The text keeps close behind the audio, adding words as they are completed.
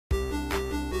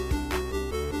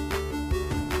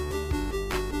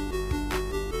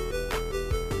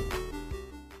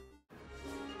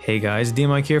Hey guys,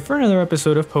 DMic here for another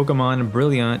episode of Pokemon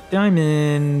Brilliant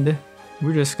Diamond.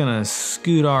 We're just gonna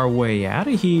scoot our way out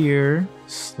of here.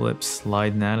 Slip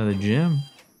sliding out of the gym.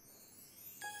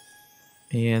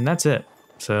 And that's it.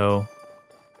 So,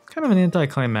 kind of an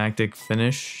anticlimactic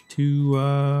finish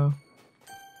to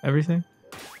everything.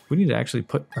 We need to actually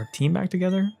put our team back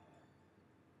together.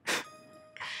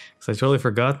 Because I totally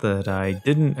forgot that I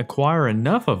didn't acquire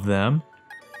enough of them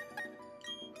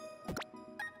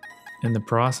in the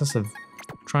process of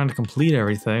trying to complete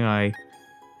everything. I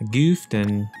goofed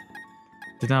and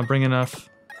did not bring enough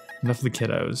of the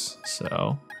kiddos.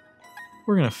 So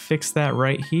we're gonna fix that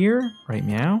right here, right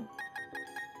now.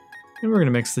 And we're gonna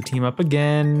mix the team up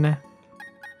again.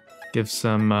 Give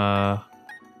some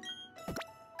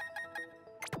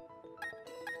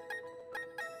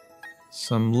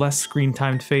less screen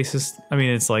timed faces. I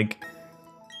mean, it's like,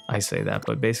 I say that,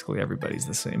 but basically everybody's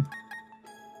the same.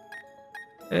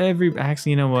 Actually,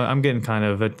 you know what? I'm getting kind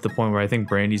of at the point where I think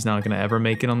Brandy's not going to ever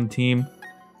make it on the team.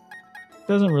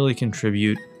 Doesn't really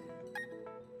contribute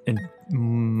in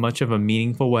much of a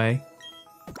meaningful way.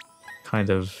 Kind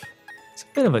of, it's a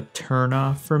bit of a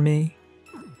turnoff for me.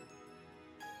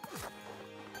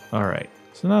 Alright,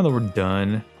 so now that we're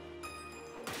done,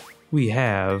 we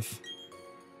have...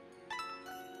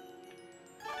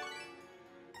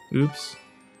 Oops.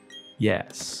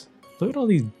 Yes. Look at all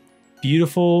these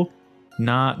beautiful...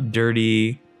 not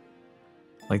dirty,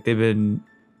 like they've been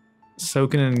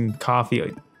soaking in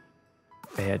coffee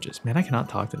badges. Man, I cannot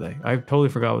talk today. I totally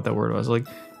forgot what that word was. Like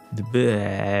the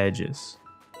badges.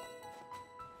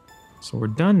 So we're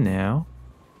done now.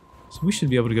 So we should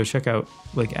be able to go check out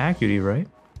Lake Acuity, right?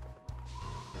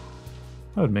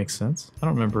 That would make sense. I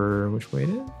don't remember which way it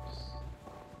is.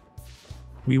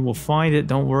 We will find it.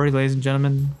 Don't worry, ladies and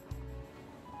gentlemen.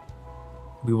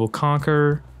 We will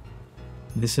conquer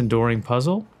this enduring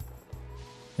puzzle.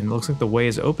 And it looks like the way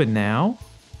is open now.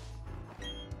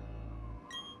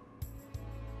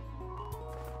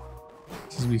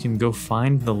 So we can go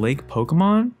find the lake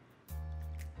Pokemon.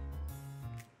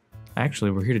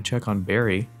 Actually, we're here to check on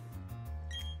Barry.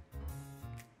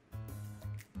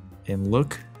 And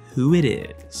look who it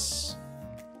is.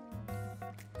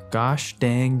 Gosh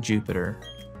dang Jupiter.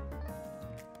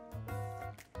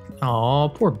 Aw,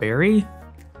 poor Barry.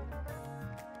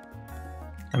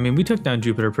 I mean, we took down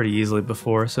Jupiter pretty easily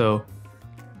before, so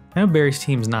I know Barry's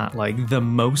team's not like the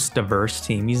most diverse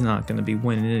team. He's not going to be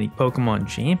winning any Pokemon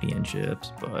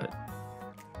championships, but...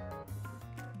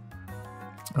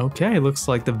 Okay, looks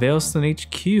like the Veilstone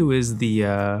HQ is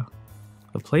the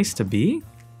place to be.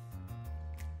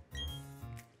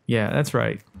 Yeah, that's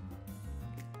right.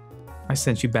 I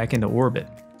sent you back into orbit.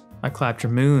 I clapped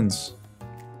your moons.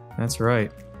 That's right.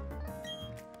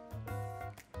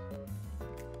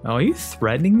 Oh, are you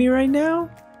threatening me right now?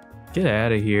 Get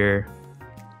out of here.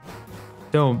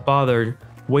 Don't bother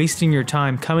wasting your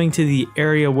time coming to the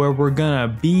area where we're gonna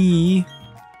be.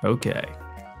 Okay.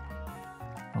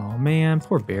 Oh man,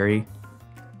 poor Barry.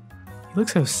 He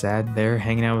looks so sad there,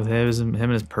 hanging out with him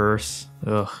and his purse.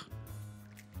 Ugh.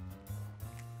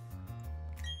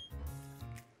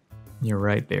 You're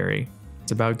right, Barry.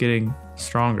 It's about getting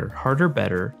stronger, harder,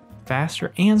 better,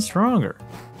 faster, and stronger.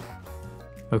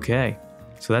 Okay.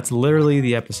 So that's literally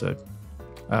the episode.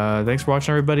 Thanks for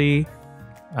watching, everybody.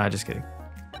 Just kidding.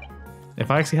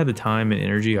 If I actually had the time and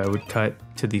energy, I would cut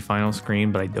to the final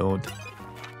screen, but I don't.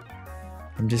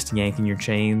 I'm just yanking your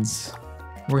chains.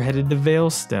 We're headed to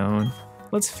Veilstone.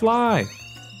 Let's fly.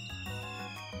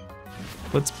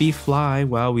 Let's be fly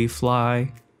while we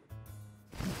fly.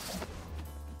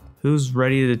 Who's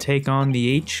ready to take on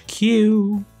the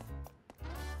HQ?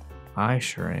 I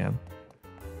sure am.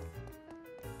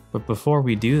 But before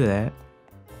we do that,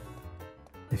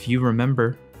 if you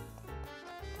remember,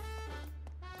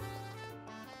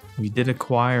 we did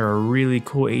acquire a really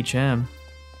cool HM.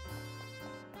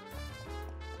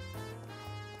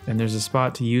 And there's a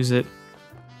spot to use it.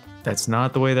 That's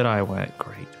not the way that I went.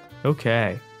 Great.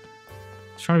 Okay.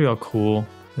 I was trying to be all cool,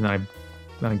 and then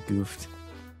I goofed.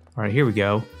 Alright, here we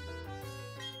go.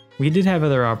 We did have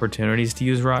other opportunities to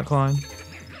use Rock Climb.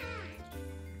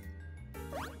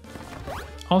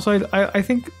 Also, I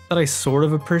think that I sort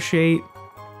of appreciate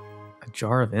a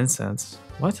jar of incense.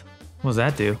 What? What does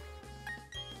that do?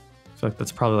 I feel like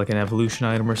that's probably like an evolution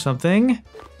item or something.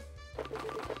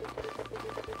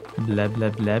 Blah, blah,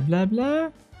 blah, blah,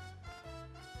 blah.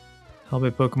 Help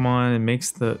a Pokemon and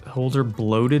makes the holder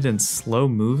bloated and slow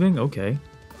moving? Okay.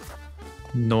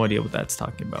 No idea what that's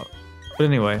talking about. But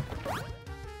anyway.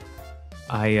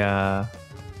 What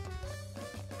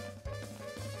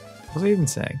was I even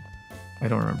saying? I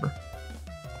don't remember.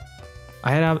 I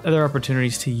had other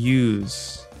opportunities to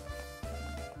use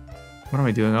What am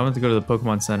I doing? I want to go to the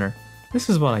Pokemon Center. This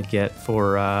is what I get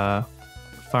for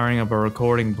firing up a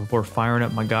recording before firing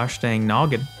up my gosh dang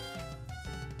noggin.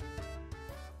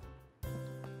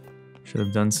 Should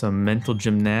have done some mental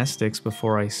gymnastics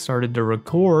before I started to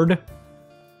record.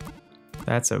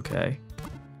 That's okay.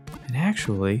 And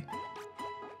actually,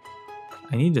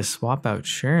 I need to swap out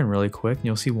Sharon really quick, and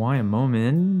you'll see why in a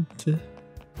moment.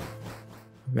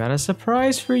 I've got a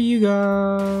surprise for you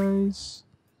guys.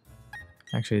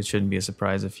 Actually, it shouldn't be a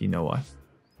surprise if you know why.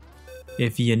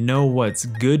 If you know what's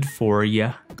good for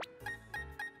you.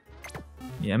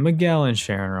 Yeah, Miguel and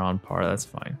Sharon are on par. That's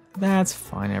fine. That's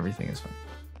fine. Everything is fine.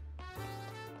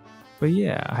 But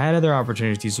yeah, I had other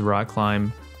opportunities to use the rock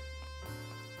climb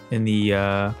in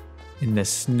the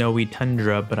snowy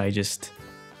tundra, but I just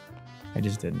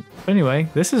didn't. But anyway,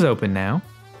 this is open now.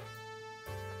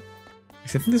 I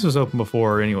think this was open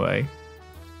before anyway.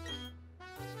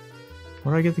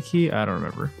 Where did I get the key? I don't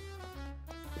remember.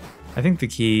 I think the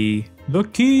key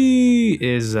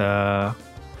is in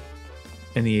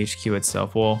the HQ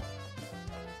itself. Well,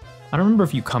 I don't remember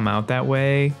if you come out that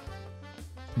way,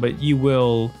 but you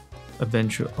will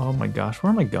eventually. Oh my gosh,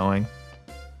 where am I going?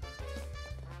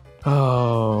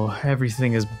 Oh,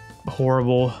 everything is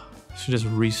horrible. Should just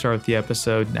restart the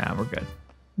episode. Nah, we're good.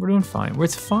 We're doing fine.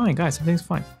 It's fine, guys. Everything's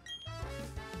fine.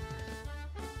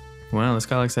 Well, this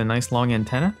guy likes a nice long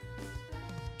antenna.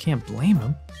 Can't blame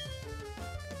him.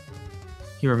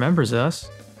 He remembers us.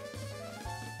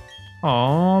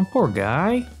 Aw, poor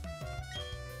guy.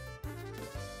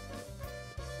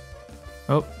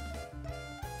 Oh.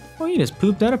 Oh, you just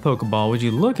pooped out a Pokeball. Would you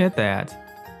look at that?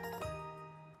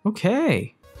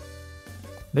 Okay.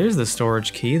 There's the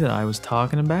storage key that I was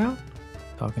talking about.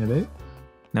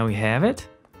 Now we have it.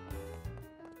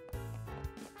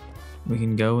 We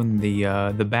can go in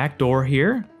the back door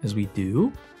here, as we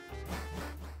do.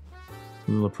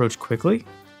 We will approach quickly.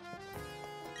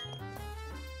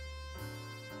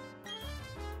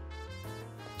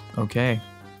 Okay.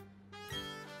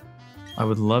 I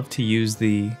would love to use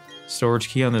the storage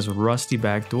key on this rusty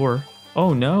back door.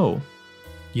 Oh no!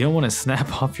 You don't want to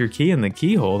snap off your key in the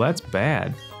keyhole, that's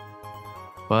bad.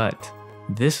 But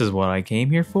this is what I came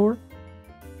here for.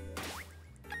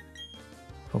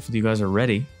 Hopefully you guys are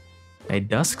ready. A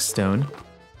dusk stone.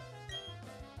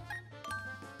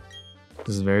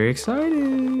 This is very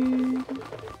exciting.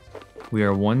 We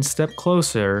are one step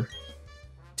closer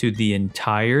to the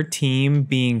entire team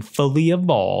being fully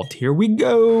evolved. Here we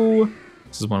go.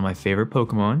 This is one of my favorite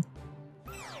Pokemon.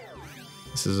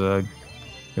 This is a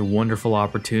wonderful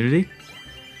opportunity.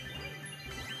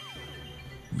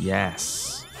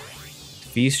 Yes.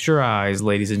 Feast your eyes,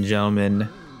 ladies and gentlemen,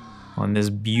 on this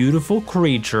beautiful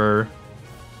creature.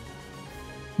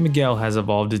 Miguel has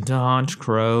evolved into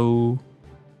Honchkrow.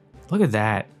 Look at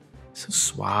that. So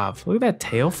suave. Look at that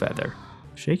tail feather.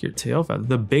 Shake your tail feather.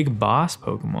 The big boss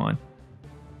Pokemon.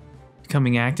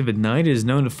 Becoming active at night, it is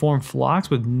known to form flocks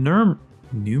with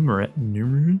numerous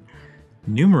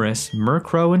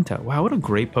Murkrow and Toad. Wow, what a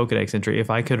great Pokedex entry if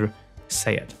I could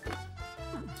say it.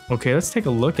 Okay, let's take a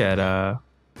look at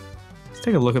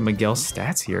Miguel's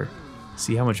stats here.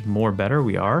 See how much more better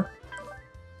we are.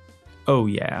 Oh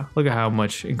yeah, look at how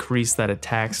much increased that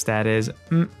attack stat is.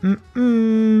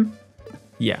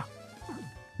 Yeah,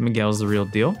 Miguel's the real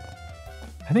deal.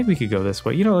 I think we could go this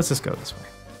way. You know, let's just go this way.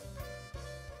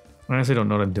 I honestly don't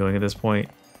know what I'm doing at this point.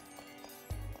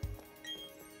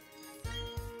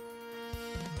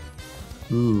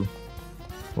 Ooh.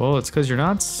 Well, it's because you're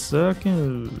not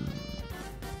sucking.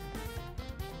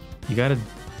 You gotta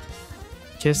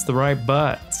kiss the right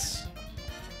butts.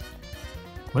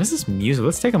 What is this music?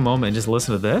 Let's take a moment and just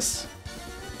listen to this.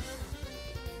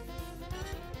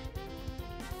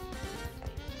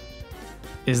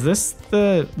 Is this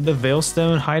the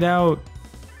Veilstone hideout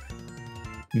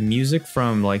music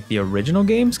from like the original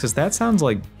games? Because that sounds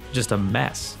like just a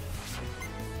mess.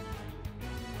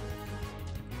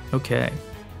 Okay.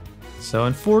 So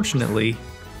unfortunately,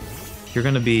 you're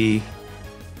gonna be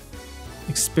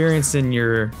experiencing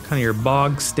your kind of your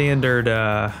bog standard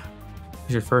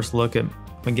your first look at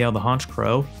Miguel the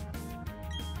Honchkrow.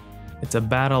 It's a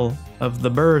battle of the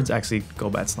birds. Actually,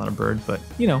 Golbat's not a bird, but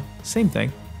you know, same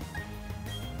thing.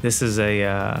 This is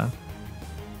a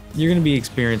you're gonna be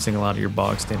experiencing a lot of your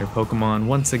bog standard Pokemon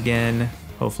once again.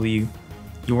 Hopefully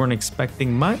you weren't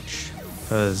expecting much,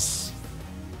 because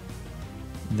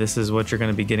this is what you're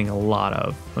gonna be getting a lot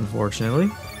of, unfortunately.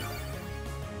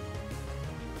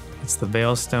 It's the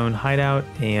Veilstone hideout,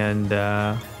 and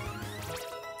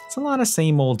it's a lot of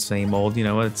same old, you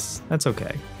know, that's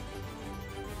okay.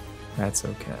 That's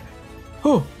okay.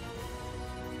 Oh!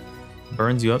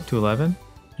 Burns you up to 11?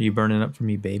 Are you burning up for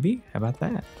me, baby? How about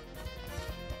that?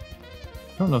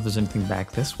 I don't know if there's anything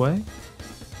back this way.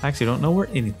 I actually don't know where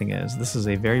anything is. This is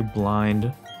a very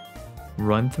blind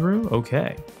run through.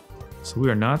 Okay. So we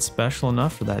are not special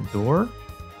enough for that door.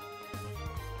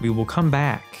 We will come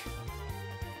back.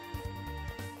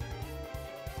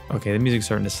 Okay, the music's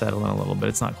starting to settle in a little bit.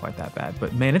 It's not quite that bad,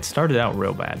 but man, it started out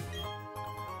real bad.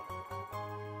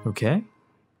 Okay.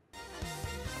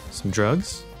 Some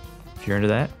drugs, if you're into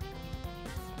that.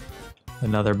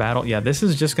 Another battle. Yeah, this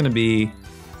is just going to be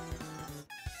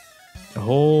a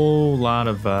whole lot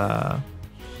of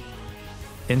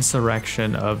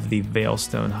insurrection of the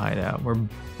Veilstone hideout. We're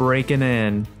breaking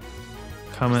in,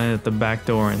 coming in at the back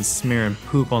door and smearing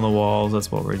poop on the walls.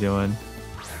 That's what we're doing.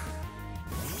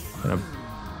 Gonna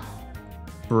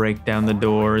break down the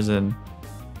doors and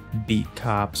beat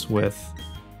cops with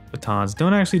batons.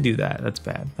 Don't actually do that. That's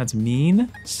bad. That's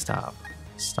mean. Stop.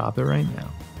 Stop it right now.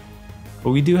 But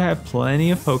we do have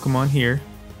plenty of Pokemon here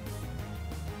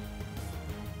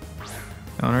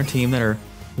on our team that are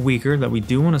weaker that we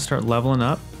do want to start leveling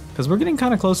up because we're getting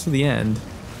kind of close to the end.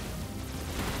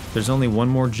 There's only one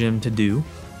more gym to do.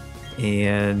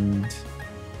 And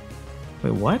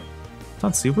wait, what? It's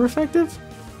not super effective?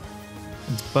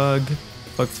 It's bug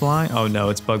fly? Oh no,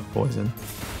 it's bug poison.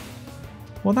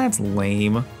 Well, that's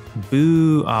lame.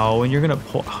 Boo. Oh, and you're gonna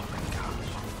pull. Oh my gosh.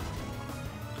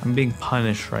 I'm being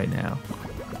punished right now.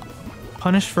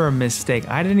 Punished for a mistake.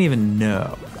 I didn't even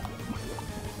know.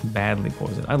 Badly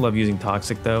poisoned. I love using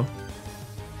toxic though.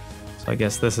 So I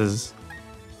guess this is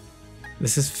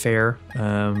fair. I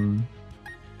don't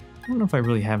know if I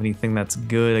really have anything that's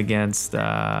good against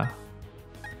the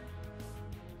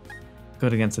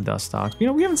Dustox. You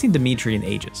know, we haven't seen Dimitri in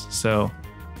ages, so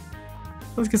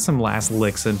let's get some last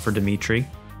licks in for Dimitri.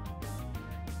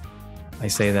 I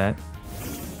say that.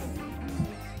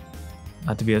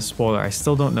 Not to be a spoiler, I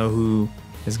still don't know who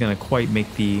is going to quite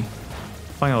make the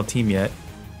final team yet.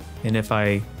 And if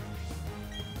I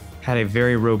had a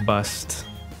very robust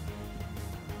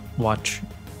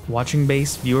watching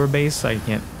base, viewer base, I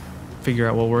can't figure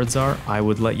out what words are, I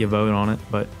would let you vote on it,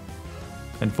 but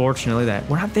unfortunately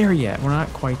we're not there yet. We're not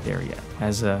quite there yet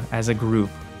as a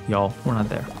group, y'all. We're not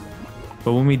there.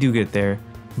 But when we do get there,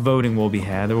 voting will be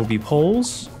had. There will be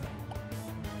polls.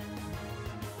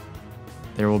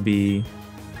 There will be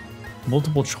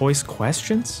multiple choice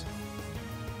questions.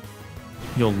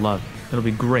 You'll love it. It'll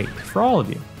be great for all of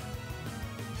you.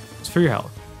 It's for your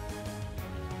health.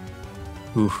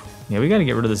 Oof. Yeah, we gotta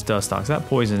get rid of this Dustox. That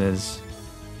poison is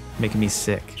making me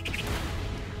sick.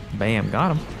 Bam,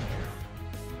 got him.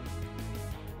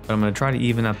 But I'm gonna try to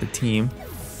even out the team.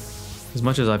 As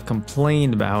much as I've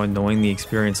complained about how annoying the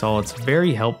experience all, it's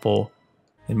very helpful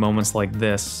in moments like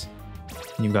this.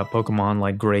 And you've got Pokemon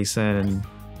like Grayson and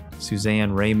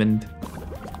Suzanne Raymond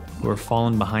who are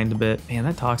falling behind a bit. Man,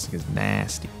 that Toxic is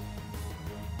nasty.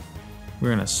 We're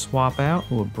gonna swap out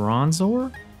a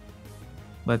Bronzor.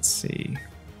 Let's see.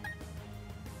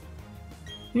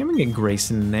 Yeah, I'm gonna get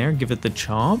Grayson in there, give it the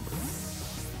chomp.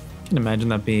 I can imagine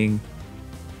that being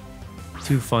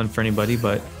too fun for anybody,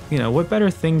 but you know, what better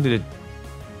thing to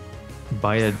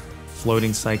buy a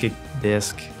floating psychic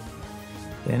disc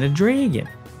than a dragon?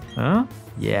 Huh?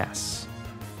 Yes.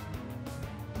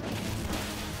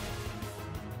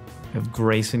 If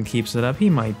Grayson keeps it up, he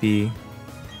might be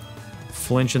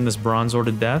flinching this Bronzor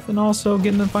to death and also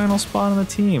getting the final spot on the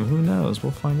team. Who knows?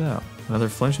 We'll find out. Another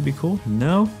flinch would be cool.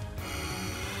 No.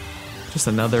 Just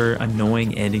another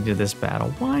annoying ending to this battle.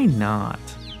 Why not?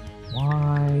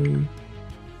 Why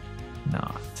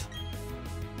not?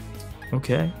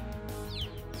 Okay.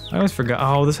 I always forgot.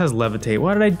 Oh, this has levitate.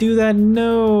 Why did I do that?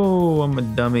 No, I'm a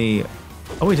dummy.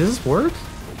 Oh wait, does this work?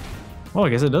 Oh, I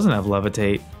guess it doesn't have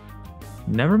levitate.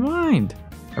 Never mind.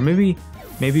 Or maybe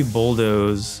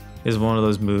Bulldoze is one of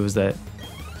those moves that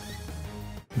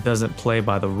doesn't play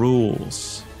by the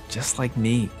rules, just like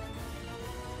me.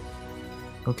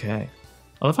 Okay.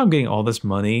 I love how I'm getting all this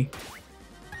money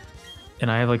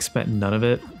and I have like spent none of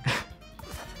it.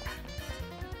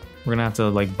 We're gonna have to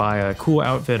like buy a cool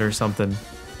outfit or something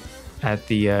at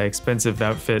the expensive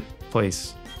outfit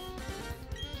place.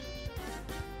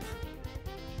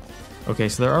 Okay,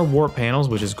 so there are warp panels,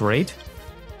 which is great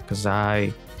because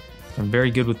I am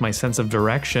very good with my sense of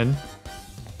direction.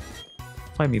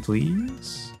 Fight me,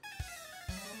 please.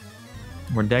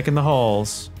 We're decking the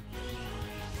halls.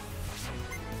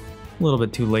 A little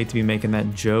bit too late to be making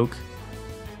that joke.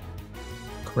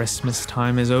 Christmas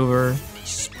time is over.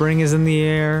 Spring is in the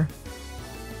air.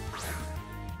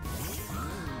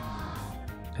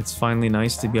 It's finally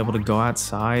nice to be able to go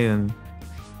outside and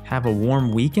have a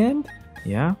warm weekend.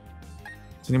 Yeah?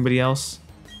 Does anybody else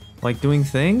like doing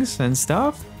things and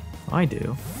stuff? I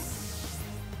do.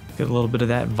 Get a little bit of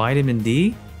that vitamin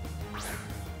D.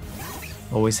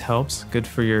 Always helps. Good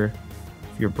for your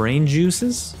brain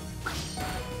juices.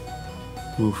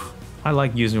 Oof. I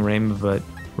like using Raymond, but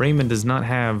Raymond does not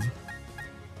have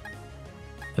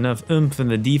enough oomph in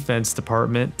the defense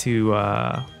department to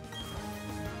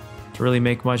really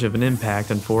make much of an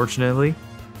impact, unfortunately.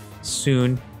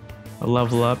 Soon, a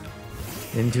level up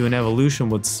into an evolution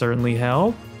would certainly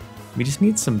help. We just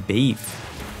need some beef.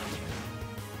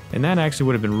 And that actually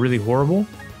would have been really horrible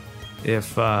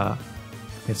if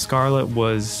Scarlet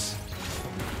was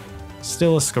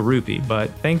still a Skorupi, but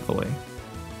thankfully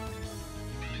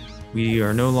we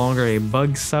are no longer a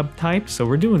bug subtype, so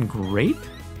we're doing great.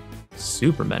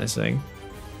 Super menacing.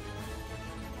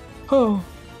 Oh.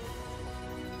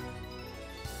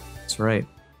 That's right.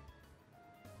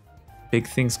 Big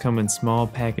things come in small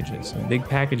packages. And big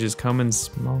packages come in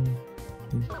small.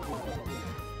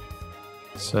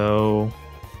 So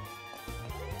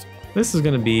this is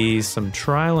going to be some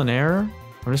trial and error.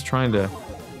 I'm just trying to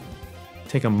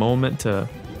take a moment to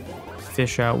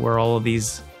fish out where all of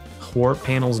these warp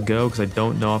panels go, because I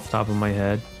don't know off the top of my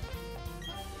head.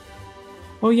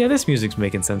 Oh yeah, this music's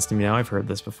making sense to me now. I've heard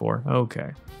this before.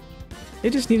 Okay. It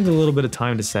just needed a little bit of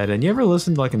time to set in. You ever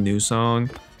listen to like a new song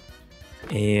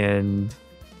and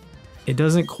it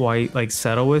doesn't quite like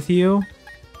settle with you?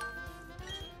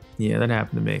 Yeah, that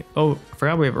happened to me. Oh, I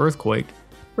forgot we have Earthquake.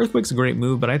 Earthquake's a great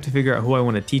move, but I have to figure out who I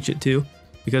want to teach it to,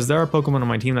 because there are Pokemon on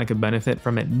my team that could benefit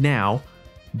from it now,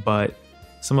 but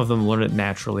some of them learn it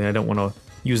naturally. I don't want to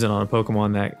use it on a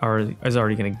Pokemon that is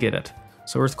already going to get it.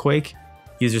 So Earthquake,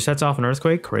 user sets off an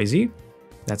Earthquake, crazy.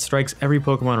 That strikes every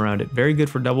Pokemon around it. Very good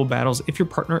for double battles if your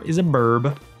partner is a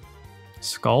burb.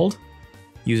 Scald,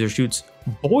 user shoots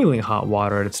boiling hot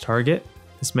water at its target.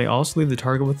 This may also leave the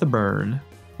target with a burn,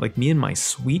 like me and my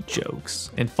sweet jokes.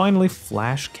 And finally,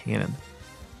 Flash Cannon.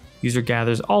 User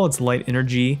gathers all its light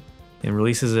energy and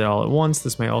releases it all at once.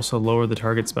 This may also lower the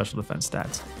target's special defense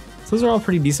stats. So those are all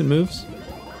pretty decent moves.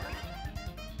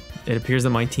 It appears that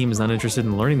my team is not interested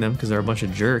in learning them because they're a bunch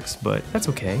of jerks, but that's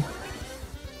okay.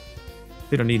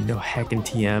 They don't need no heckin'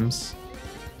 TMs.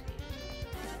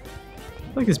 I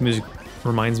feel like this music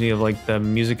reminds me of like the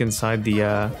music inside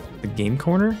the game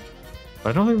corner, but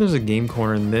I don't think there's a game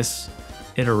corner in this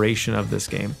iteration of this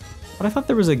game. But I thought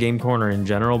there was a game corner in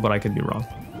general, but I could be wrong.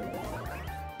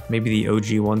 Maybe the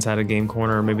OG ones had a game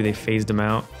corner, or maybe they phased them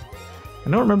out. I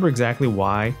don't remember exactly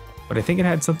why, but I think it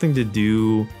had something to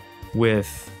do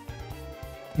with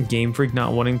Game Freak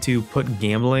not wanting to put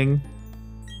gambling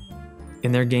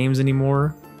in their games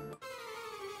anymore.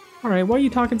 Alright, why are you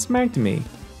talking smack to me?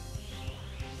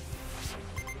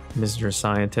 Mr.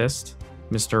 Scientist,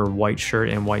 Mr. White Shirt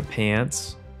and White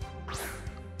Pants.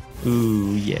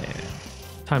 Ooh, yeah.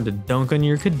 Time to dunk on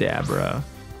your Kadabra.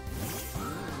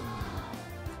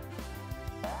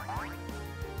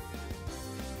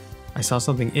 I saw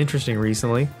something interesting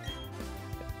recently.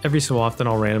 Every so often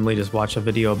I'll randomly just watch a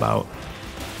video about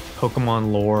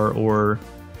Pokemon lore or,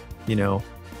 you know,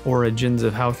 origins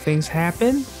of how things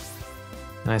happen.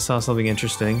 And I saw something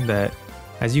interesting that,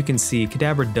 as you can see,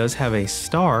 Kadabra does have a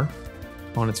star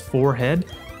on its forehead.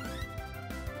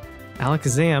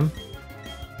 Alakazam,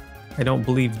 I don't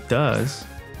believe does,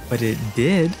 but it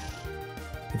did.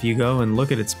 If you go and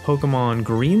look at its Pokemon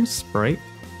Green sprite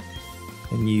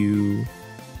and you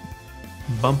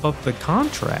bump up the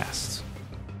contrast,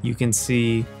 you can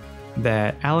see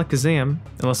that Alakazam,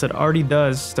 unless it already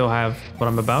does still have what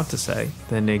I'm about to say,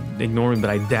 then ignore me, but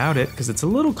I doubt it because it's a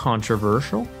little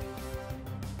controversial.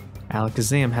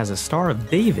 Alakazam has a Star of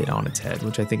David on its head,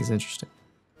 which I think is interesting.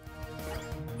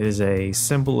 It is a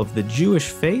symbol of the Jewish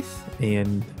faith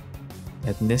and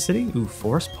ethnicity. Ooh,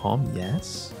 Forest Palm,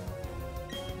 yes.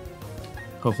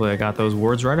 Hopefully I got those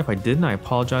words right. If I didn't, I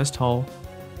apologize to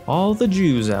all the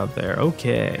Jews out there.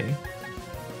 Okay.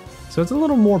 So it's a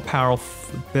little more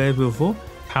powerful.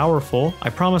 I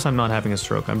promise I'm not having a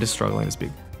stroke. I'm just struggling to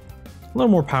speak. A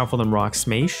little more powerful than Rock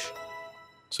Smash.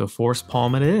 So Forest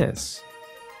Palm it is.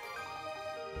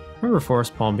 I remember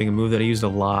Forest Palm being a move that I used a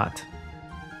lot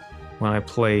when I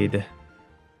played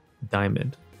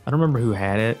Diamond. I don't remember who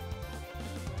had it.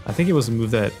 I think it was a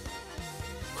move that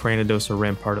Cranidos or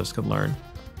Rampardos could learn.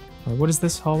 What is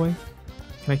this hallway?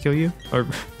 Can I kill you? Or,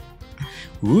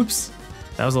 whoops,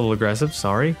 that was a little aggressive,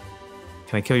 sorry.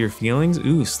 Can I kill your feelings?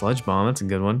 Ooh, Sludge Bomb, that's a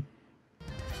good one.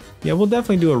 Yeah, we'll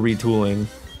definitely do a retooling,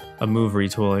 a move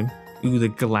retooling. Ooh, the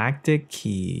Galactic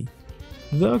Key.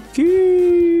 The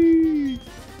key!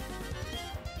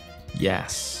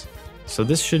 Yes. So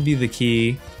this should be the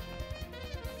key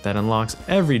that unlocks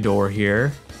every door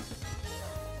here.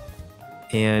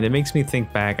 and it makes me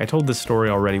think back. I told this story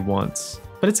already once,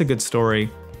 but it's a good story,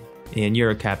 and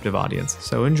you're a captive audience,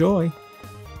 so enjoy.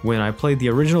 When I played the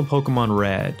original Pokemon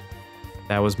Red,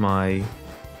 that was my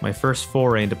first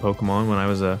foray into Pokemon when I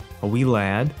was a wee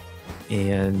lad,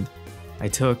 and I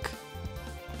took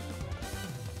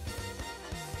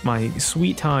my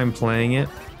sweet time playing it.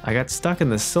 I got stuck in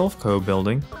the Silphco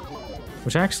building,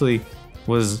 which actually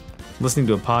was listening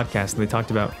to a podcast, and they talked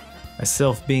about a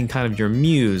sylph being kind of your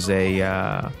muse,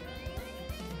 a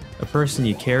person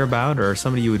you care about or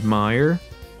somebody you admire,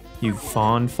 you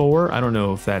fawn for. I don't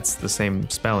know if that's the same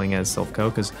spelling as Silphco,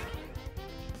 because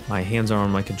my hands are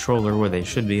on my controller where they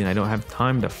should be, and I don't have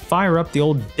time to fire up the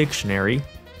old dictionary.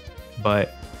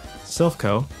 But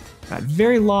Silphco got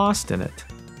very lost in it,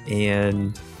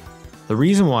 and the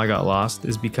reason why I got lost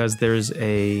is because there's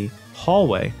a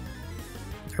hallway,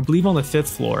 I believe on the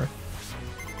 5th floor,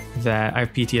 that I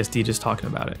have PTSD just talking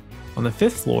about it. On the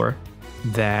 5th floor,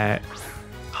 that,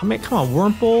 I mean, come on,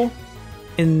 Wurmple,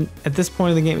 and at this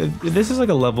point in the game, if this is like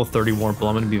a level 30 Wurmple,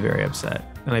 I'm gonna be very upset,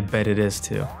 and I bet it is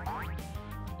too.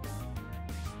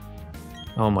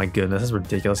 Oh my goodness, that's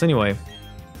ridiculous. Anyway,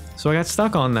 so I got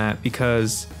stuck on that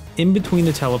because in between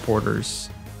the teleporters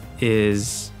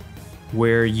is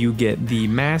where you get the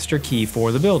master key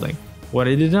for the building. What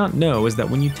I did not know is that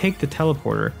when you take the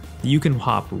teleporter, you can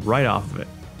hop right off of it,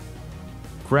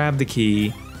 grab the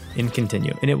key, and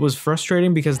continue. And it was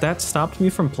frustrating because that stopped me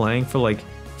from playing for like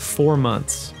 4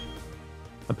 months.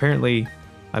 Apparently,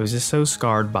 I was just so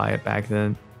scarred by it back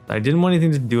then that I didn't want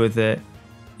anything to do with it.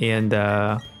 And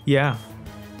yeah,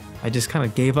 I just kind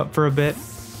of gave up for a bit.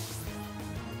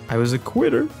 I was a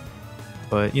quitter,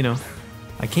 but you know,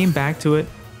 I came back to it.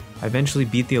 I eventually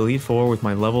beat the Elite Four with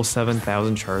my level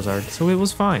 7000 Charizard, so it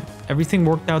was fine. Everything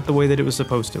worked out the way that it was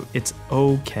supposed to. It's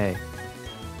okay.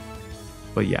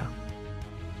 But yeah,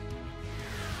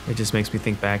 it just makes me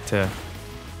think back to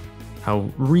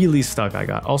how really stuck I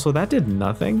got. Also, that did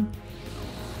nothing.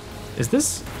 Is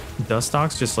this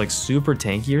Dustox just like super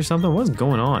tanky or something? What's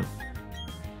going on?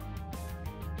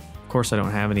 Of course, I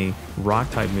don't have any rock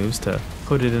type moves to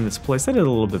put it in its place. That did a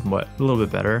little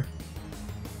bit better.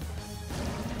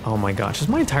 Oh my gosh, is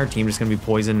my entire team just gonna be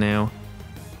poisoned now?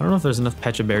 I don't know if there's enough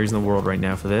Pecha Berries in the world right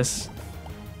now for this.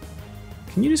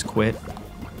 Can you just quit?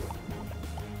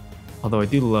 Although I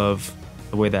do love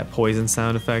the way that poison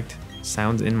sound effect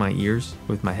sounds in my ears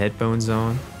with my headphones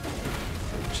on.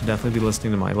 Should definitely be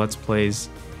listening to my Let's Plays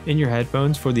in your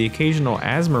headphones for the occasional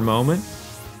asthma moment.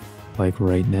 Like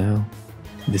right now.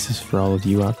 This is for all of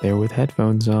you out there with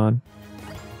headphones on.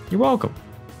 You're welcome.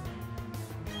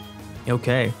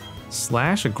 Okay.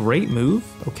 Slash, a great move.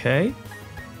 Okay.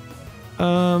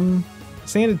 Sand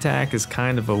attack is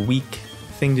kind of a weak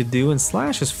thing to do, and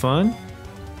Slash is fun.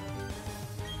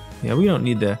 Yeah, we don't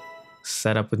need to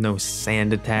set up with no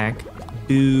sand attack.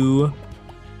 Boo.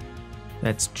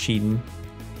 That's cheating.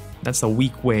 That's a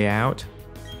weak way out.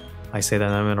 I say that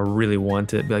and I'm gonna really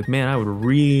want it. Be like, man, I would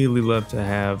really love to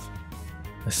have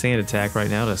a sand attack right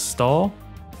now to stall.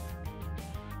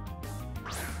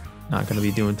 Not gonna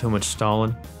be doing too much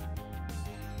stalling.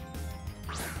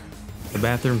 The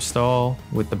bathroom stall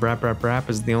with the brap brap brap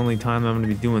is the only time I'm gonna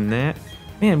be doing that.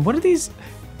 Man, what are these?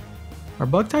 Are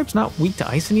bug types not weak to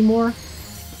ice anymore?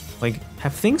 Like,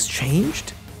 have things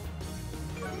changed?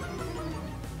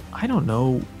 I don't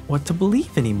know what to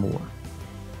believe anymore.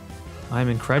 I'm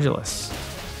incredulous.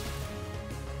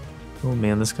 Oh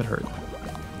man, this could hurt.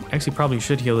 Actually, probably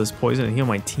should heal this poison and heal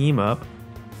my team up.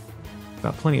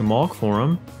 Got plenty of Malk for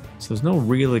him, so there's no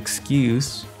real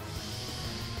excuse.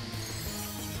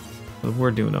 But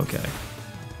we're doing okay.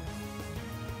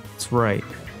 That's right.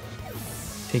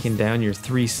 Taking down your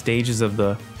 3 stages of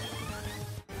the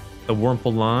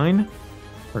Wurmple line.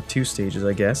 Or 2 stages,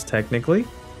 I guess, technically.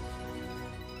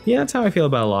 Yeah, that's how I feel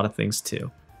about a lot of things,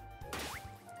 too.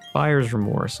 Buyer's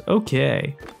Remorse.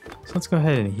 Okay. So let's go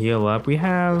ahead and heal up. We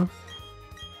have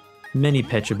many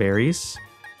Pecha Berries.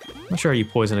 Not sure how you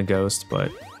poison a ghost,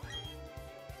 but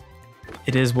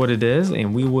it is what it is,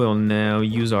 and we will now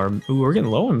use our... Ooh, we're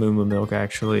getting low on Moo Moo Milk,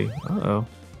 actually. Uh-oh.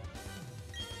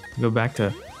 Go back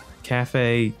to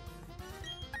Cafe...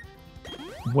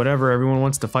 Whatever, everyone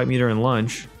wants to fight me during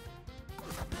lunch.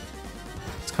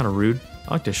 It's kind of rude.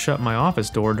 I like to shut my office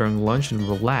door during lunch and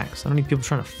relax. I don't need people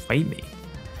trying to fight me.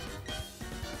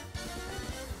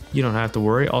 You don't have to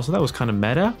worry. Also, that was kind of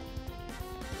meta.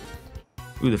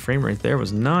 Ooh, the frame rate there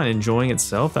was not enjoying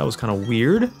itself. That was kind of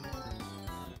weird.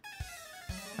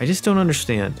 I just don't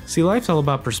understand. See, life's all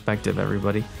about perspective,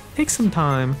 everybody. Take some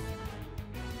time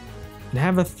and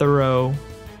have a thorough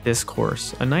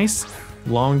discourse. A nice,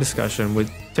 long discussion with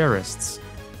terrorists.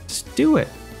 Just do it.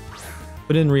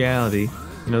 But in reality,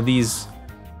 you know, these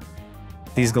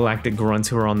galactic grunts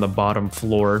who are on the bottom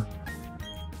floor,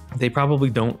 they probably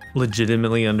don't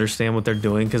legitimately understand what they're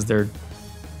doing because they're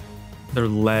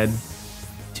led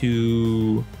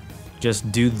to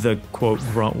just do the quote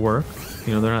grunt work.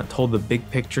 You know, they're not told the big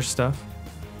picture stuff.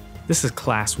 This is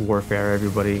class warfare,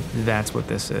 everybody. That's what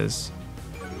this is.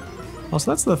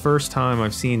 Also, that's the first time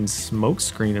I've seen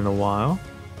Smokescreen in a while.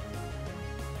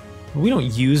 We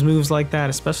don't use moves like that,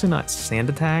 especially not sand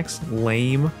attacks.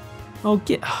 Lame. Oh,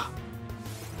 get...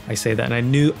 I say that, and I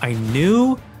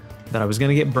knew that I was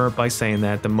gonna get burnt by saying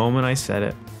that the moment I said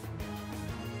it.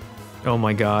 Oh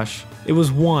my gosh. It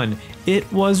was 1.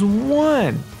 It was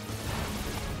 1!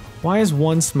 Why is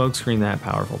 1 Smokescreen that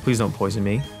powerful? Please don't poison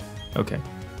me. Okay.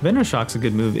 Venom Shock's a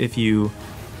good move if you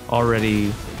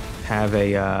already have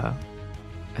a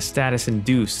status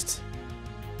induced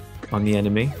on the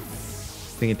enemy.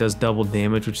 I think it does double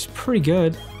damage, which is pretty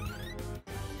good.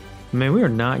 Man, we're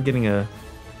not getting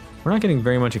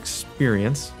very much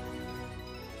experience.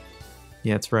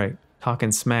 Yeah, that's right.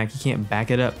 Talking smack, you can't back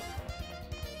it up.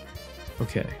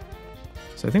 Okay.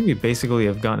 So I think we basically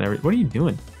have gotten what are you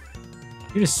doing?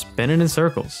 You're just spinning in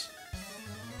circles.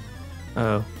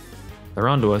 Uh-oh. They're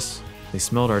onto us. They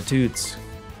smelled our toots.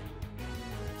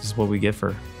 This is what we get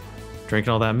for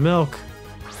drinking all that milk.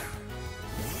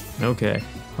 Okay.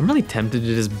 I'm really tempted to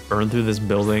just burn through this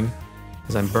building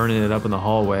as I'm burning it up in the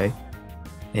hallway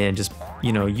and just,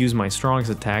 you know, use my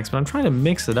strongest attacks, but I'm trying to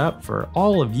mix it up for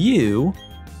all of you.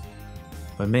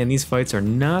 But man, these fights are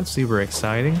not super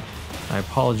exciting. I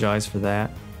apologize for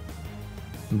that.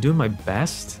 I'm doing my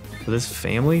best for this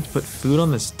family to put food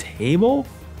on this table.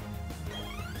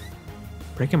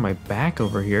 Breaking my back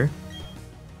over here.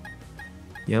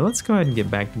 Yeah, let's go ahead and get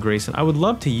back to Grayson. I would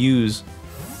love to use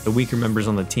the weaker members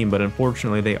on the team, but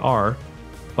unfortunately they are,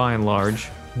 by and large,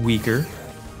 weaker.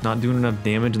 Not doing enough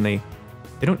damage, and they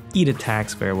don't eat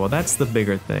attacks very well. That's the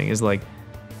bigger thing, is like,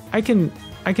 I can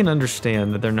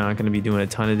understand that they're not going to be doing a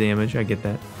ton of damage. I get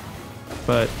that.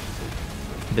 But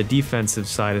the defensive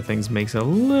side of things makes it a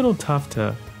little tough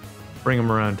to bring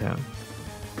them around town.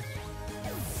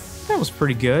 That was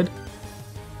pretty good.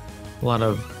 A lot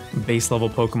of base level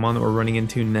Pokemon that we're running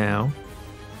into now.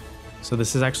 So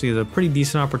this is actually a pretty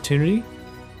decent opportunity.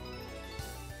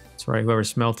 That's right, whoever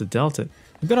smelt it dealt it.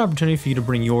 A good opportunity for you to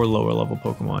bring your lower level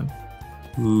Pokemon.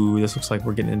 Ooh, this looks like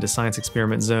we're getting into science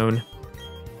experiment zone.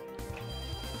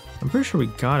 I'm pretty sure we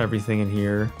got everything in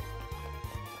here.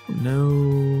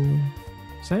 No.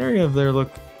 Does that area over there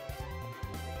look...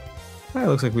 That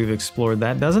looks like we've explored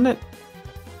that, doesn't it?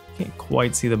 Can't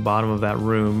quite see the bottom of that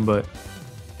room, but...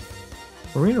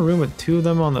 Are we in a room with 2 of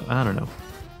them on the... I don't know.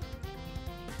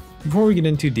 Before we get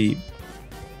in too deep,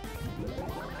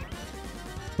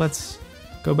 let's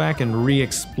go back and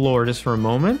re-explore just for a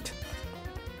moment.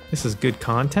 This is good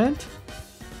content.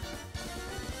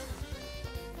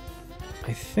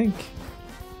 I think...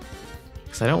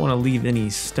 Because I don't want to leave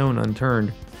any stone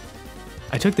unturned.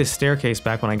 I took this staircase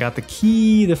back when I got the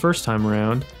key the first time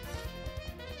around.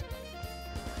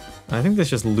 I think this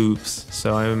just loops,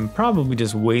 so I'm probably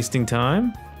just wasting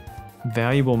time.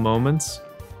 Valuable moments.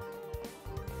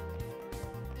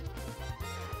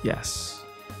 Yes,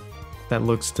 that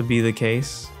looks to be the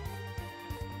case.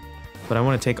 But I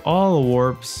want to take all the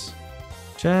warps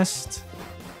just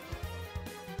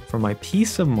for my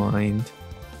peace of mind.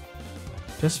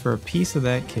 Just for a piece of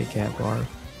that Kit Kat bar.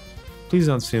 Please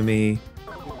don't sue me.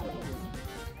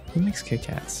 Who makes Kit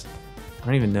Kats? I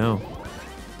don't even know.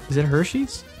 Is it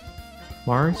Hershey's?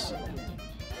 Mars?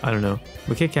 I don't know.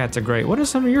 But Kit Kats are great. What are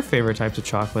some of your favorite types of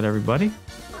chocolate, everybody?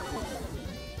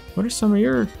 What are some of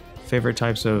your favorite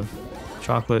types of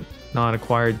chocolate not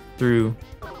acquired through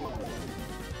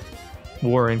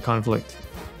war and conflict?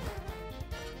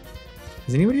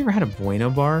 Has anybody ever had a Bueno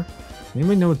bar?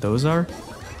 Anybody know what those are?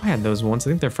 I had those once. I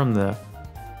think they're from the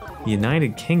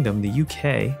United Kingdom, the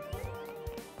UK.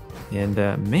 And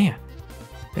man,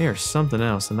 they are something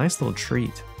else. A nice little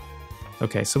treat.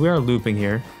 Okay, so we are looping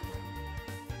here.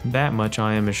 That much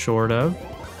I am assured of.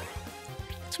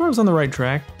 As far as on the right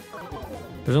track,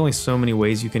 there's only so many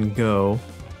ways you can go.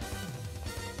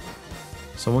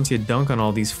 So once you dunk on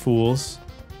all these fools...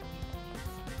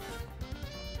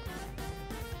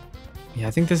 Yeah,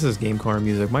 I think this is Game Corner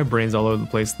music. My brain's all over the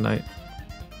place tonight.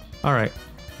 Alright,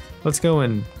 let's go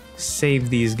and save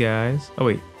these guys. Oh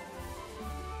wait,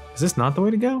 is this not the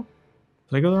way to go?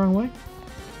 Did I go the wrong way?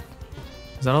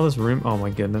 Is that all this room? Oh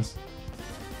my goodness.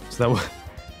 So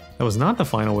that was not the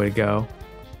final way to go.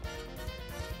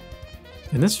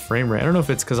 And this frame rate, I don't know if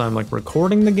it's because I'm like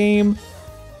recording the game,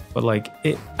 but like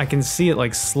I can see it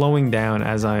like slowing down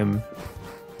as I'm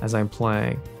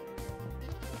playing.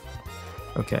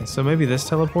 Okay, so maybe this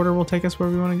teleporter will take us where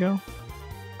we want to go?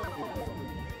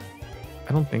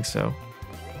 I don't think so.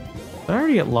 Did I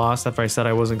already get lost after I said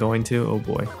I wasn't going to? Oh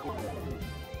boy.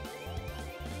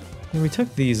 And we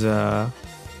took these, we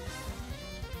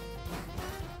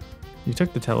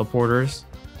took the teleporters.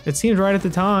 It seemed right at the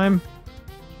time.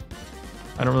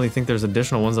 I don't really think there's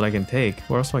additional ones that I can take.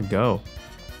 Where else do I go?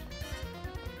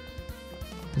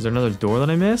 Is there another door that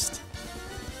I missed?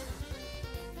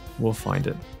 We'll find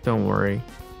it. Don't worry.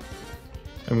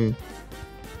 I mean,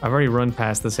 I've already run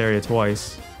past this area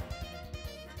twice.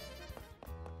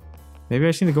 Maybe I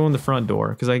just need to go in the front door,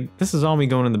 because this is all me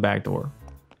going in the back door.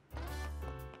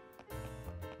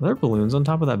 Are there balloons on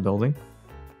top of that building?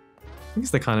 I guess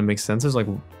that kind of makes sense. There's like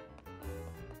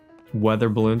weather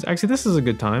balloons. Actually, this is a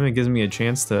good time. It gives me a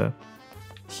chance to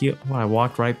heal. Well, I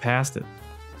walked right past it.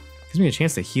 Gives me a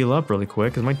chance to heal up really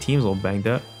quick, because my team's a little banged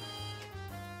up.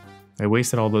 I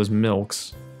wasted all those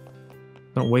milks.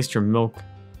 Don't waste your milk,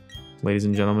 ladies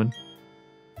and gentlemen.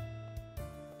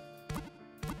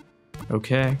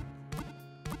 Okay.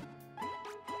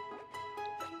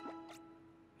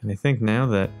 And I think now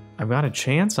that I've got a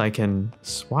chance, I can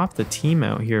swap the team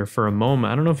out here for a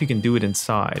moment. I don't know if you can do it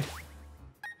inside.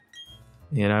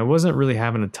 And I wasn't really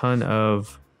having a ton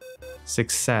of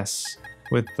success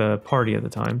with the party at the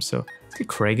time, so let's get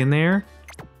Craig in there.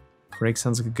 Craig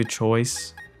sounds like a good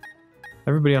choice.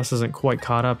 Everybody else isn't quite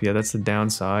caught up yet, that's the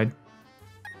downside.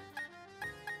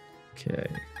 Okay.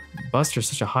 Buster's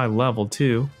such a high level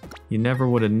too. You never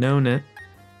would have known it.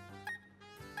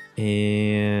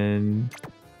 And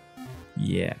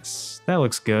yes, that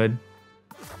looks good.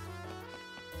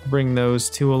 Bring those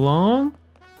two along.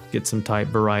 Get some type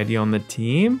variety on the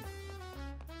team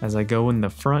as I go in the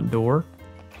front door.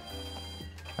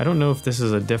 I don't know if this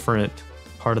is a different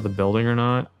part of the building or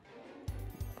not.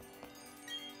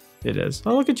 It is.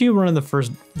 Oh, look at you running the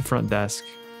front desk.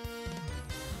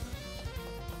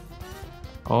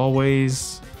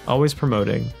 Always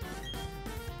promoting.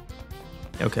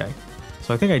 Okay,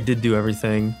 so I think I did do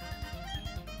everything.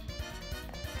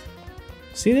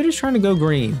 See, they're just trying to go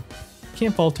green.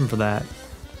 Can't fault them for that.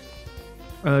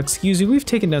 Excuse me, we've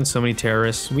taken down so many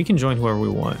terrorists. We can join whoever we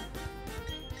want.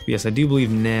 But yes, I do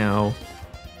believe now,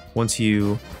 once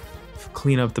you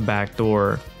clean up the back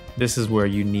door, this is where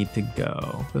you need to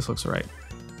go. This looks right.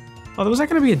 Oh, was that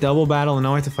going to be a double battle and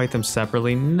now I have to fight them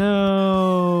separately?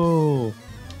 No!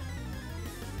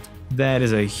 That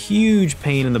is a huge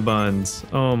pain in the buns.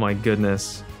 Oh my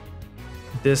goodness.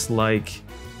 Dislike.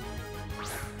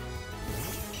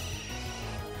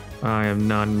 I am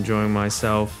not enjoying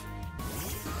myself.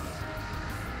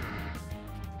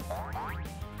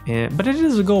 But it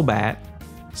is a Golbat,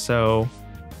 so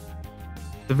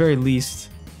at the very least,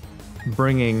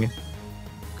 bringing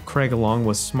Craig along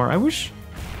was smart. I wish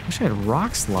I had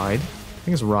Rock Slide. I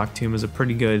think Rock Tomb is a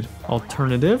pretty good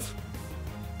alternative.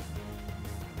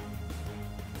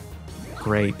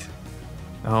 Great.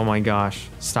 Oh my gosh,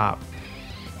 stop.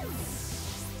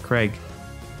 Craig,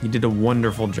 you did a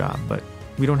wonderful job, but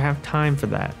we don't have time for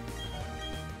that.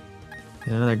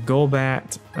 And another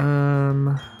Golbat.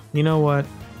 You know what?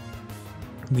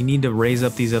 We need to raise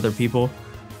up these other people.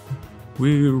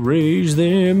 We'll raise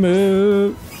them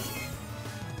up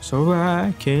so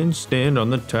I can stand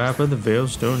on the top of the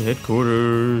Veilstone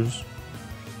headquarters.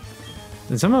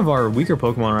 And some of our weaker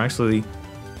Pokemon are actually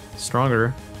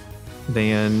stronger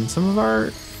than some of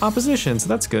our opposition, so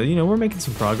that's good. You know, we're making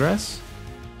some progress.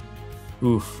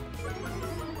 Oof.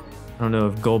 I don't know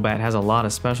if Golbat has a lot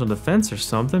of special defense or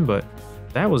something, but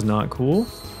that was not cool.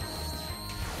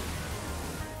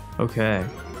 Okay.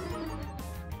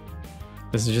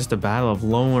 This is just a battle of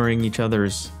lowering each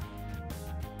other's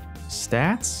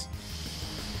stats.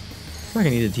 I feel like I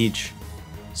need to teach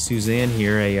Suzanne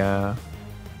here a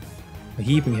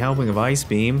heaping helping of Ice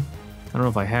Beam. I don't know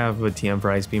if I have a TM for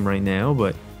Ice Beam right now,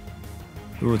 but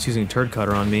ooh, it's using Turd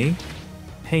Cutter on me.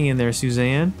 Hang in there,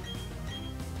 Suzanne.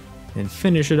 And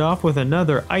finish it off with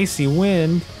another Icy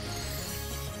Wind.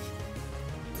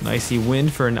 An Icy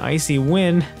Wind for an Icy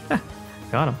win.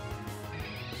 Got him.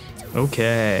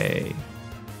 Okay.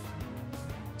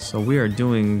 So we are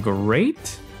doing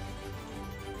great.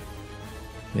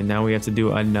 And now we have to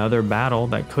do another battle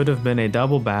that could have been a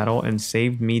double battle and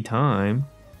saved me time.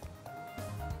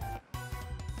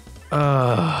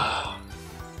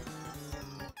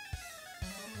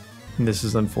 This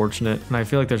is unfortunate. And I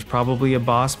feel like there's probably a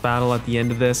boss battle at the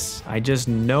end of this. I just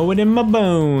know it in my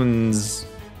bones.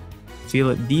 Feel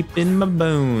it deep in my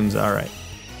bones. All right.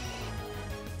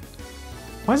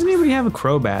 Why doesn't anybody have a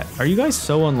Crobat? Are you guys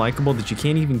so unlikable that you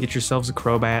can't even get yourselves a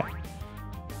Crobat?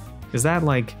 Is that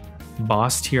like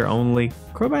boss tier only?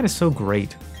 Crobat is so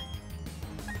great.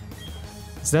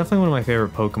 It's definitely one of my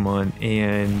favorite Pokemon,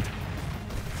 and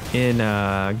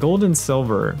in Gold and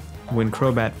Silver, when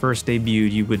Crobat first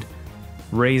debuted, you would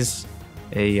raise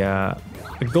a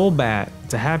Golbat.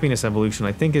 It's a happiness evolution.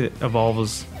 I think it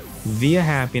evolves via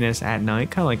happiness at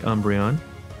night, kind of like Umbreon.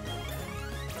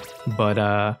 But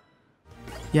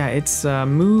yeah, its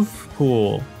move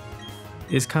pool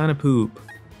is kind of poop,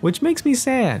 which makes me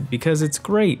sad because it's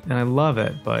great and I love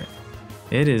it, but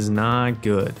it is not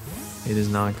good. It is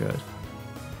not good.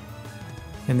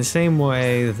 In the same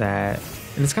way that,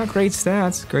 and it's got great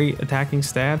stats, great attacking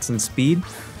stats and speed,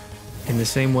 in the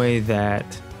same way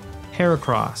that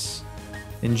Heracross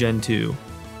in Gen 2.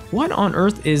 What on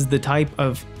earth is the type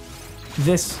of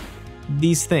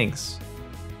these things?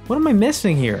 What am I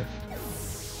missing here?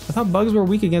 I thought bugs were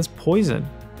weak against poison.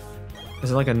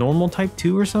 Is it like a normal type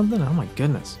 2 or something? Oh my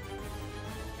goodness.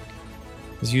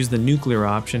 Let's use the nuclear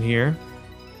option here.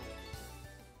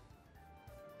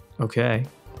 Okay.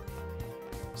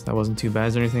 So that wasn't too bad.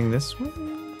 Is there anything this way?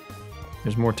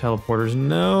 There's more teleporters.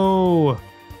 No!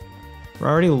 We're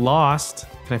already lost.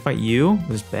 Can I fight you?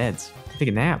 There's beds. Take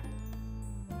a nap.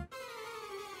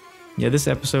 Yeah, this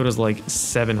episode is like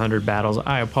 700 battles.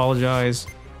 I apologize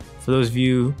for those of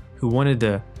you who wanted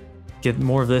to get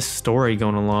more of this story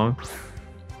going along.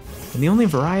 And the only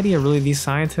variety are really these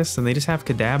scientists, and they just have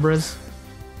Kadabras.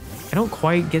 I don't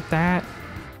quite get that.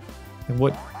 And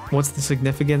what's the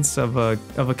significance of a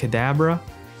Kadabra?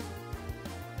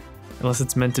 Unless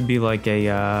it's meant to be like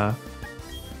a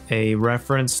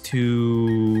reference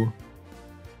to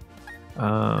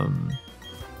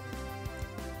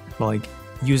like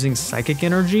using psychic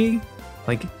energy,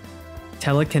 like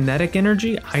telekinetic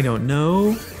energy. I don't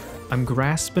know. I'm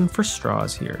grasping for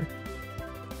straws here.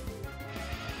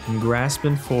 I'm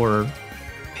grasping for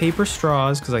paper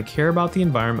straws because I care about the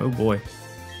environment. Oh boy,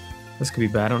 this could be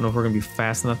bad. I don't know if we're gonna be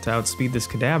fast enough to outspeed this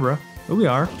Kadabra. Oh, we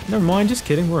are. Never mind, just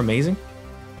kidding. We're amazing.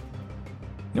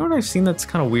 You know what I've seen that's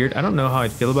kind of weird? I don't know how I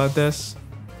feel about this,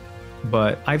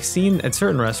 but I've seen at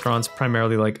certain restaurants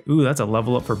primarily like, ooh, that's a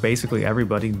level up for basically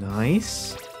everybody.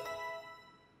 Nice.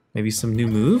 Maybe some new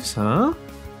moves, huh?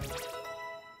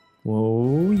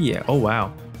 Whoa, yeah. Oh,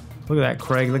 wow. Look at that,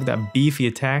 Craig. Look at that beefy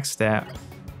attack stat.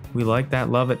 We like that,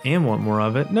 love it, and want more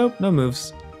of it. Nope, no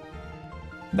moves.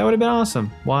 That would have been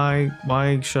awesome. Why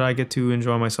should I get to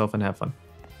enjoy myself and have fun?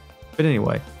 But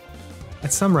anyway,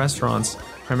 at some restaurants,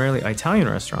 primarily Italian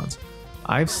restaurants,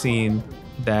 I've seen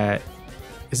that.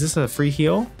 Is this a free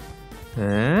heal?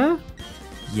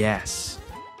 Yes.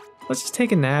 Let's just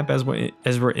take a nap as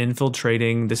we're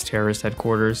infiltrating this terrorist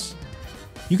headquarters.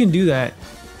 You can do that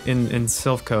in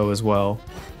Silphco as well.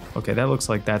 Okay, that looks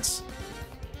like that's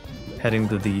heading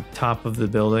to the top of the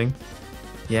building.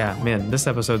 Yeah, man, this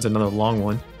episode's another long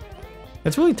one.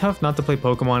 It's really tough not to play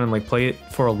Pokemon and like play it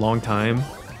for a long time,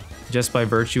 just by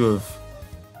virtue of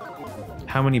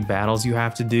how many battles you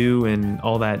have to do and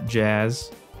all that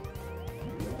jazz.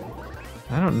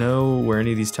 I don't know where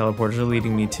any of these teleporters are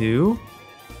leading me to.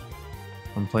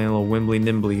 I'm playing a little Wimbly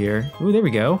Nimbly here. Ooh, there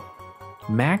we go.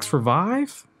 Max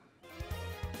Revive?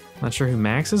 Not sure who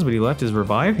Max is, but he left his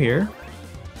Revive here.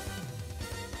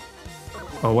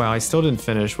 Oh wow, I still didn't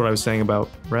finish what I was saying about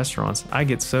restaurants. I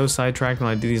get so sidetracked when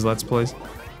I do these Let's Plays.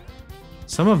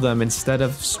 Some of them, instead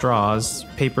of straws,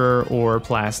 paper or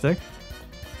plastic,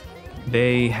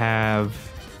 they'll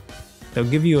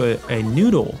give you a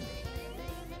noodle.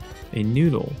 A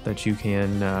noodle that you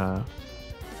can,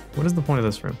 what is the point of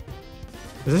this room?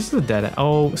 Is this the dead end?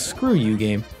 Oh, screw you,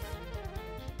 game.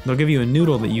 They'll give you a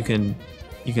noodle that you can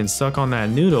suck on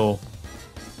that noodle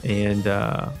and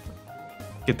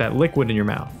get that liquid in your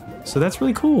mouth. So that's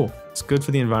really cool. It's good for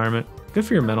the environment, good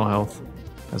for your mental health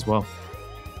as well.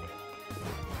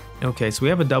 Okay, so we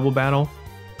have a double battle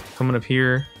coming up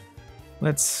here.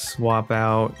 Let's swap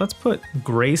out. Let's put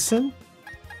Grayson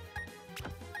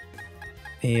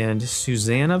and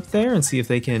Suzanne up there and see if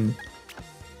they can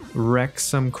wreck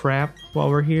some crap while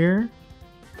we're here.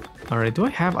 All right, do I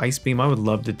have Ice Beam? I would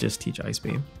love to just teach Ice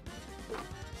Beam.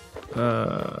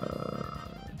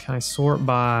 Can I sort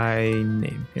by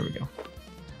name? Here we go.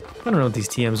 I don't know what these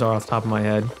TMs are off the top of my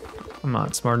head. I'm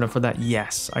not smart enough for that.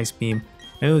 Yes, Ice Beam.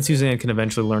 I know that Suzanne can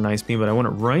eventually learn Ice Beam, but I want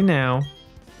it right now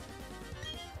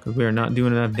because we are not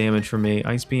doing enough damage for me.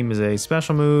 Ice Beam is a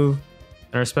special move,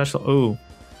 and our special. Oh,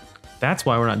 that's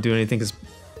why we're not doing anything. Cause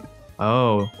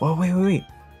oh, wait.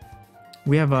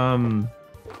 We have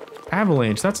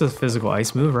Avalanche. That's a physical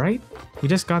ice move, right? We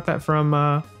just got that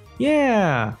from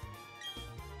yeah.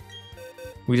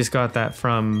 We just got that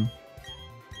from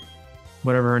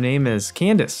whatever her name is,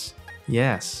 Candace.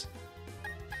 Yes.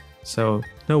 So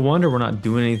no wonder we're not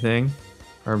doing anything.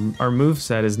 Our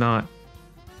moveset is not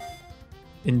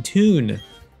In tune.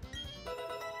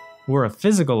 We're a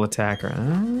physical attacker. Oh.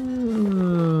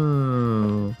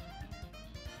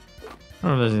 I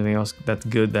don't know if there's anything else that's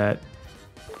good that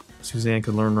Suzanne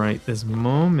could learn right this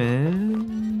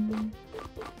moment.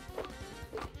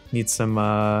 Need some,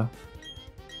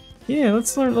 yeah,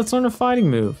 let's learn a fighting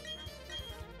move.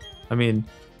 I mean,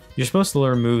 you're supposed to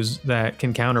learn moves that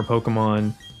can counter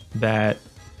Pokemon that,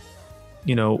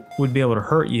 you know, would be able to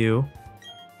hurt you.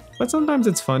 But sometimes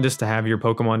it's fun just to have your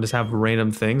Pokemon just have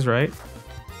random things, right?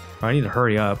 I need to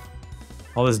hurry up.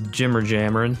 All this jimmer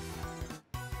jammering.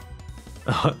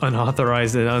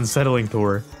 Unauthorized and unsettling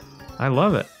Thor. I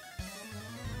love it.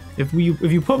 If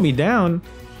you put me down,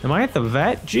 am I at the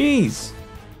vet? Jeez.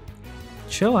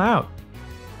 Chill out.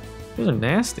 Those are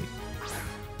nasty.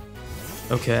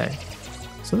 Okay.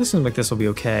 So this seems like this will be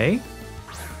okay.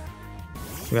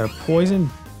 We got a poison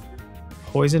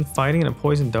fighting and a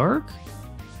poison dark.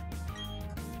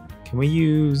 Can we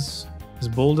use this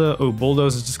Bulldoze? Oh,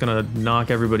 Bulldoze is just gonna knock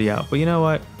everybody out. But you know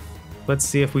what? Let's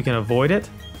see if we can avoid it.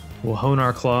 We'll hone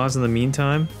our claws in the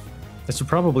meantime. This will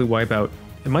probably wipe out.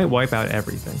 It might wipe out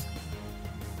everything.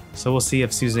 So we'll see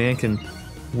if Suzanne can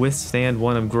withstand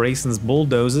one of Grayson's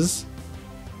Bulldozes.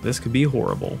 This could be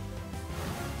horrible.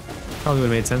 Probably would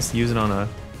have made sense to use it on a...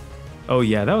 Oh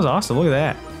yeah, that was awesome. Look at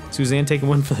that. Suzanne taking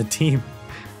one for the team.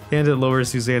 And it lowers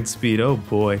Suzanne's speed. Oh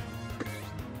boy.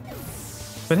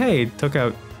 But hey, it took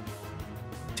out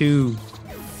 2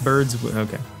 birds.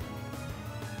 Okay.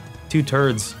 2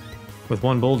 turds with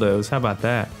 1 Bulldoze. How about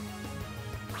that?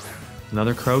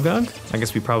 Another Krogunk? I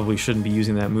guess we probably shouldn't be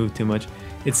using that move too much.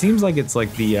 It seems like it's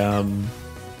like the,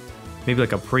 maybe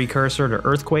like a precursor to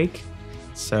Earthquake.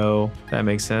 So that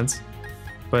makes sense.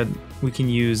 But we can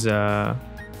use,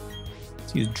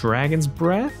 let's use Dragon's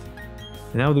Breath.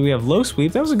 And now that we have Low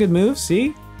Sweep, that was a good move, see?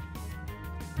 We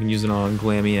can use it on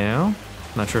Glameow.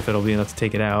 Not sure if it'll be enough to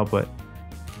take it out, but...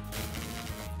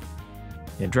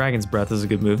 Yeah, Dragon's Breath is a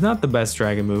good move. Not the best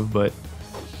dragon move, but...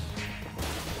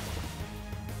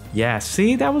 Yeah,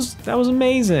 see? That was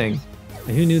amazing!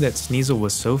 And who knew that Sneasel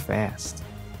was so fast?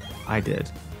 I did.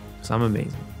 Because I'm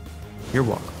amazing. You're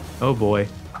welcome. Oh boy.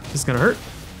 This is gonna hurt.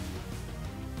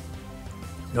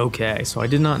 Okay, so I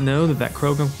did not know that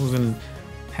Krogunk was gonna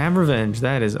have revenge.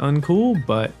 That is uncool,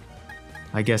 but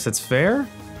I guess it's fair.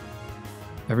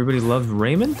 Everybody loved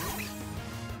Raymond.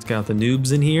 Let's get out the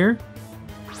noobs in here.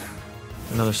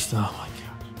 Another, oh my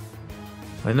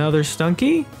gosh. Another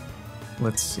Stunky?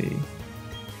 Let's see.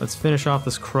 Let's finish off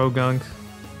this Krogunk.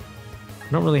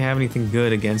 I don't really have anything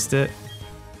good against it.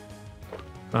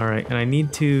 All right, and I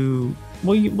need to,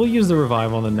 we'll use the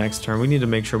revive on the next turn. We need to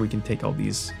make sure we can take all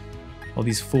these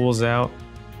fools out.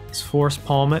 Let's Force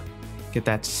Palm it. Get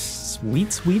that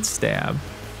sweet, sweet stab.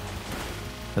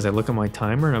 As I look at my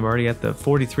timer and I'm already at the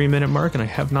 43-minute mark and I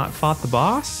have not fought the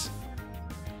boss.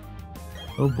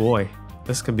 Oh boy,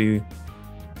 this could be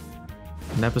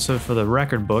an episode for the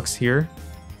record books here.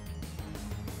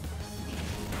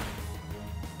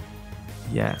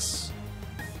 Yes.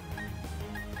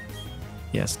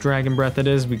 Yes, Dragon Breath it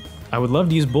is. I would love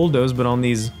to use Bulldoze, but on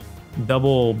these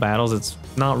double battles, it's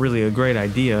not really a great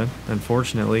idea,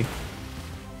 unfortunately.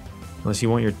 Unless you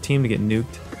want your team to get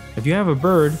nuked. If you have a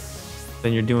bird,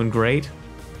 then you're doing great.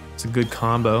 It's a good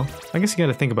combo. I guess you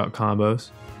gotta think about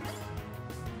combos.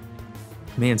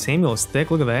 Man, Samuel is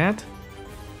thick, look at that.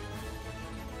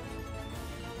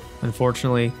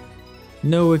 Unfortunately,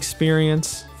 no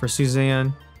experience for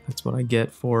Suzanne. That's what I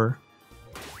get for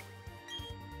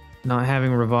not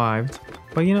having revived.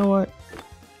 But you know what?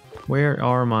 Where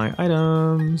are my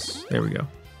items? There we go.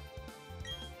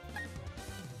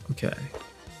 Okay.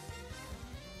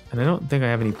 And I don't think I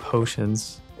have any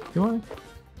potions. Do I?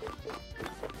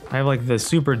 I have like the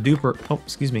super duper, oh,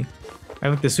 excuse me. I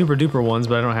have like the super duper ones,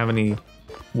 but I don't have any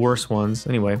worse ones.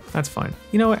 Anyway, that's fine.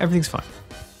 You know what? Everything's fine.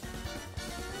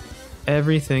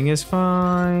 Everything is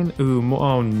fine. Ooh,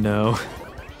 oh no.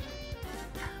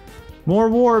 More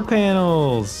war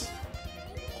panels!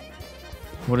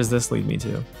 What does this lead me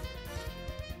to?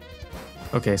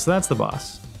 Okay, so that's the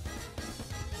boss.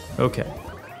 Okay.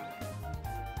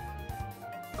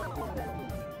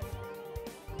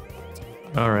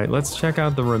 Alright, let's check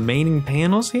out the remaining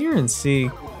panels here and see.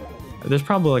 There's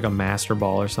probably like a Master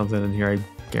Ball or something in here,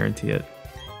 I guarantee it.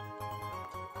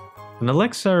 An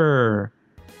elixir!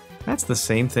 That's the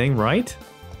same thing, right?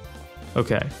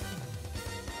 Okay.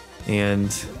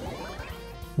 And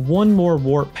one more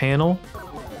warp panel.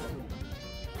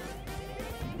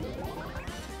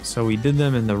 So we did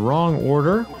them in the wrong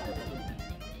order.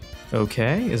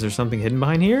 Okay, is there something hidden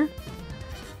behind here?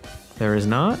 There is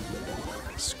not.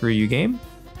 Screw you, game.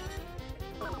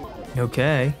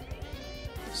 Okay.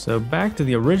 So back to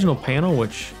the original panel,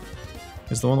 which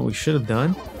is the one that we should have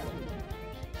done.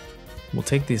 We'll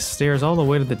take these stairs all the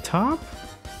way to the top.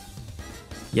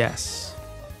 Yes.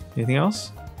 Anything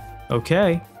else?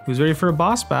 Okay. Who's ready for a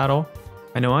boss battle?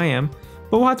 I know I am.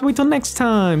 But we'll have to wait till next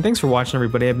time. Thanks for watching,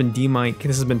 everybody. I've been DMic.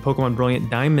 This has been Pokemon Brilliant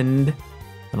Diamond.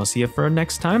 And I'll see you for our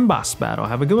next time boss battle.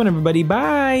 Have a good one, everybody.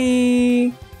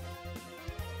 Bye!